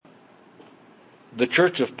The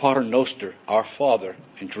Church of Pater Noster, our Father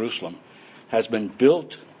in Jerusalem, has been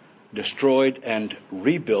built, destroyed, and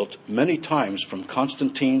rebuilt many times from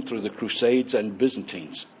Constantine through the Crusades and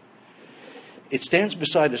Byzantines. It stands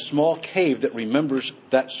beside a small cave that remembers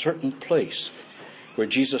that certain place where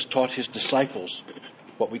Jesus taught his disciples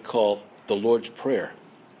what we call the Lord's Prayer.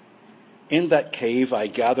 In that cave, I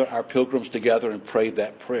gather our pilgrims together and pray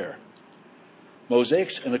that prayer.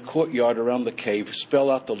 Mosaics in a courtyard around the cave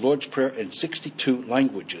spell out the Lord's Prayer in 62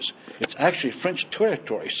 languages. It's actually French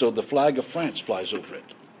territory, so the flag of France flies over it.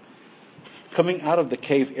 Coming out of the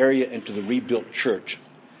cave area into the rebuilt church,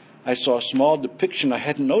 I saw a small depiction I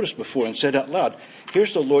hadn't noticed before and said out loud,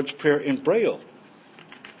 "Here's the Lord's Prayer in Braille."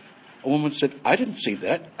 A woman said, "I didn't see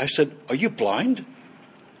that." I said, "Are you blind?"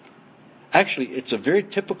 Actually, it's a very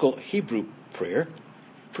typical Hebrew prayer,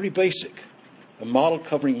 pretty basic. A model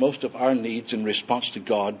covering most of our needs in response to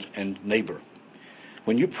God and neighbor.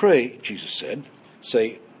 When you pray, Jesus said,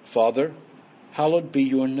 say, "Father, hallowed be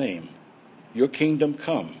your name. Your kingdom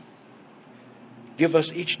come. Give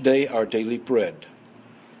us each day our daily bread.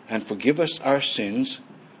 And forgive us our sins,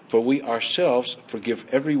 for we ourselves forgive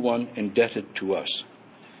everyone indebted to us.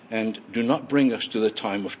 And do not bring us to the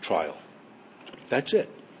time of trial." That's it.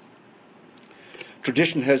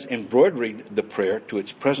 Tradition has embroidered the prayer to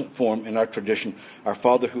its present form in our tradition, "Our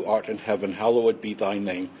Father who art in heaven, hallowed be thy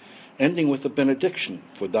name," ending with a benediction,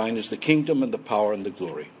 "For thine is the kingdom and the power and the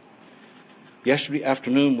glory." Yesterday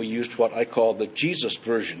afternoon we used what I call the Jesus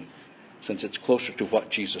version, since it's closer to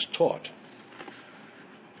what Jesus taught.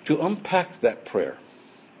 To unpack that prayer,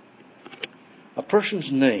 a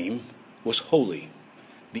person's name was holy,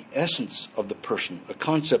 the essence of the person, a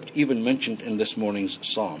concept even mentioned in this morning's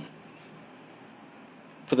psalm.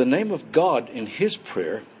 For the name of God in his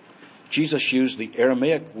prayer, Jesus used the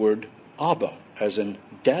Aramaic word Abba, as in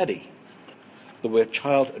daddy, the way a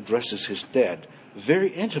child addresses his dad. Very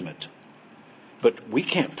intimate. But we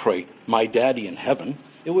can't pray, "My daddy in heaven."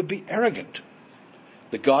 It would be arrogant.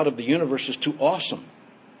 The God of the universe is too awesome.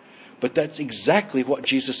 But that's exactly what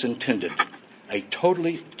Jesus intended, a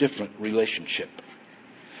totally different relationship.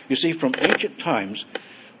 You see, from ancient times,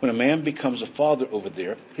 when a man becomes a father over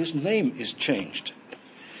there, his name is changed.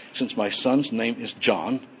 Since my son's name is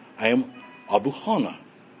John, I am Abu Hana.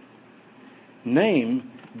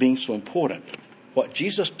 Name being so important, what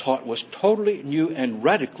Jesus taught was totally new and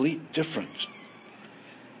radically different.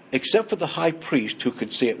 Except for the high priest who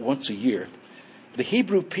could say it once a year, the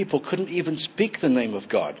Hebrew people couldn't even speak the name of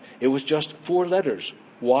God. It was just 4 letters,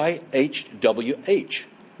 YHWH.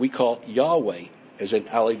 We call Yahweh, as in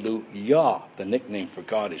Alleluia. The nickname for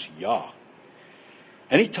God is Yah.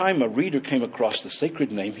 Anytime a reader came across the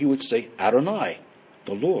sacred name, he would say Adonai,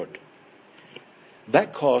 the Lord.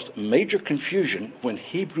 That caused major confusion when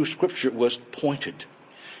Hebrew scripture was pointed.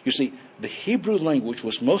 You see, the Hebrew language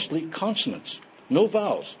was mostly consonants, no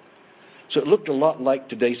vowels. So it looked a lot like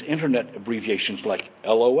today's internet abbreviations like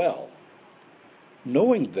LOL.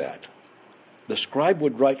 Knowing that, the scribe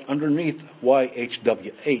would write underneath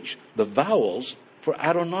YHWH the vowels for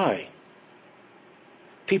Adonai.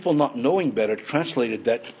 People not knowing better translated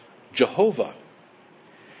that Jehovah.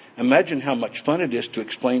 Imagine how much fun it is to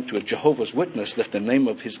explain to a Jehovah's Witness that the name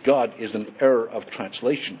of his God is an error of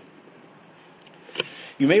translation.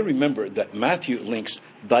 You may remember that Matthew links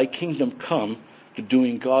 "Thy kingdom come" to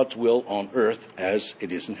doing God's will on earth as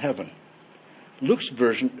it is in heaven. Luke's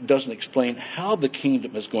version doesn't explain how the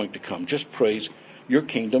kingdom is going to come, just prays, "Your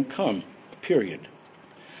kingdom come," period.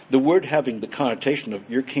 The word having the connotation of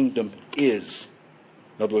 "your kingdom is,"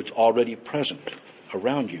 in other words, already present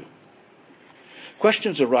around you.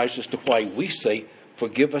 Questions arise as to why we say,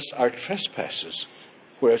 "Forgive us our trespasses,"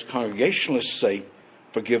 whereas Congregationalists say,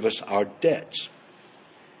 "Forgive us our debts."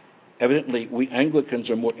 Evidently, we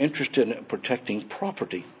Anglicans are more interested in protecting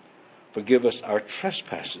property. "Forgive us our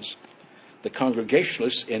trespasses." The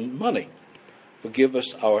Congregationalists in money. "Forgive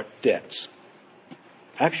us our debts."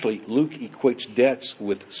 Actually, Luke equates debts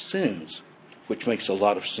with sins, which makes a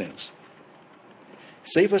lot of sense.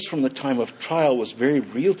 "Save us from the time of trial" was very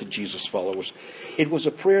real to Jesus' followers. It was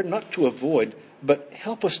a prayer not to avoid, but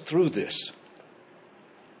help us through this.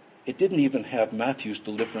 It didn't even have Matthew's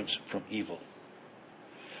deliverance from evil.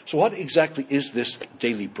 So what exactly is this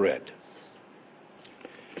daily bread?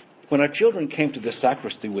 When our children came to the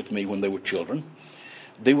sacristy with me when they were children,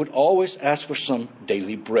 they would always ask for some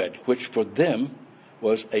daily bread, which for them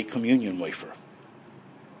was a communion wafer.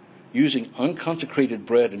 Using unconsecrated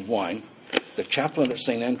bread and wine, the chaplain at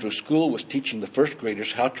St. Andrew's School was teaching the first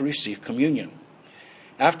graders how to receive communion.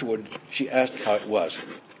 Afterward, she asked how it was.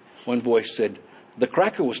 One boy said, "The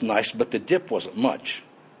cracker was nice, but the dip wasn't much."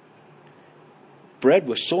 Bread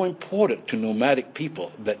was so important to nomadic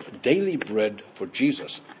people that daily bread for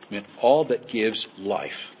Jesus meant all that gives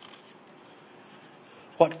life.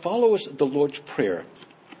 What follows the Lord's Prayer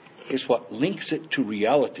is what links it to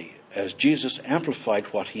reality, as Jesus amplified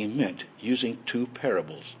what he meant using two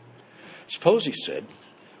parables. Suppose he said,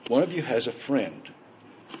 one of you has a friend.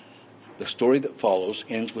 The story that follows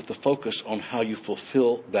ends with the focus on how you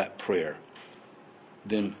fulfill that prayer.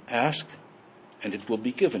 Then ask, and it will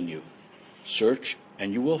be given you. Search,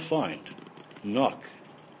 and you will find. Knock,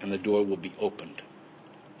 and the door will be opened.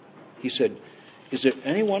 He said, is there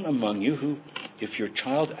anyone among you who, if your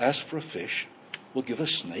child asks for a fish, will give a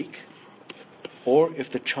snake? Or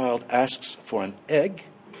if the child asks for an egg,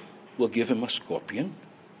 will give him a scorpion?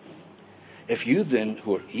 If you then,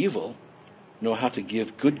 who are evil, know how to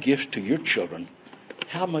give good gifts to your children,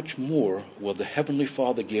 how much more will the Heavenly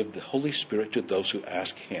Father give the Holy Spirit to those who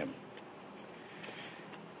ask him?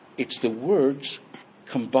 It's the words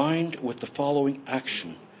combined with the following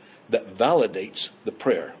action that validates the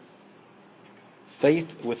prayer.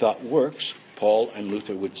 Faith without works, Paul and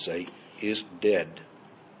Luther would say, is dead.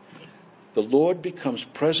 The Lord becomes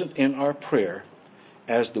present in our prayer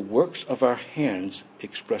as the works of our hands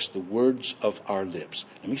express the words of our lips.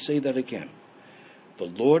 Let me say that again. The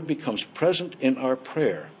Lord becomes present in our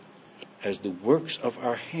prayer as the works of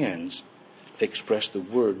our hands express the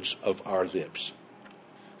words of our lips.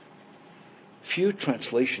 Few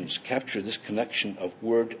translations capture this connection of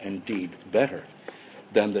word and deed better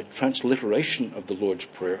than the transliteration of the Lord's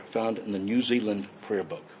Prayer found in the New Zealand Prayer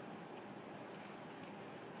Book.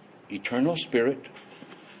 Eternal Spirit,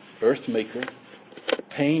 Earth Maker,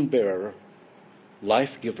 Pain Bearer,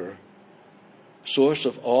 Life Giver, Source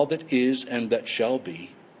of all that is and that shall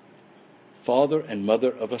be, Father and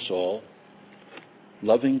Mother of us all,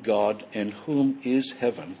 loving God in whom is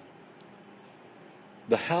heaven,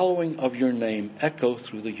 the hallowing of your name echo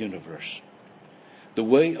through the universe. The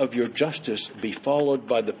way of your justice be followed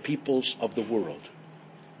by the peoples of the world.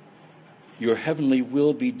 Your heavenly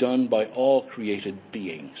will be done by all created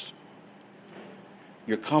beings.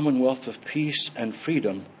 Your commonwealth of peace and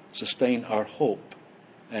freedom sustain our hope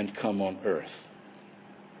and come on earth.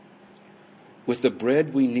 With the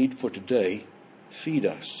bread we need for today, feed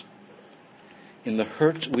us. In the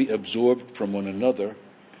hurts we absorb from one another,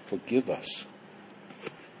 forgive us.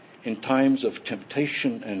 In times of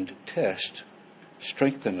temptation and test,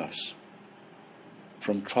 strengthen us.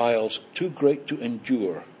 From trials too great to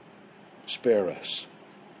endure, spare us.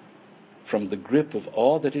 From the grip of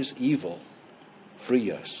all that is evil,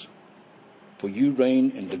 free us. For you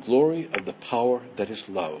reign in the glory of the power that is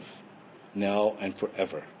love, now and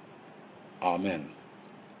forever. Amen.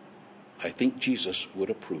 I think Jesus would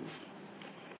approve.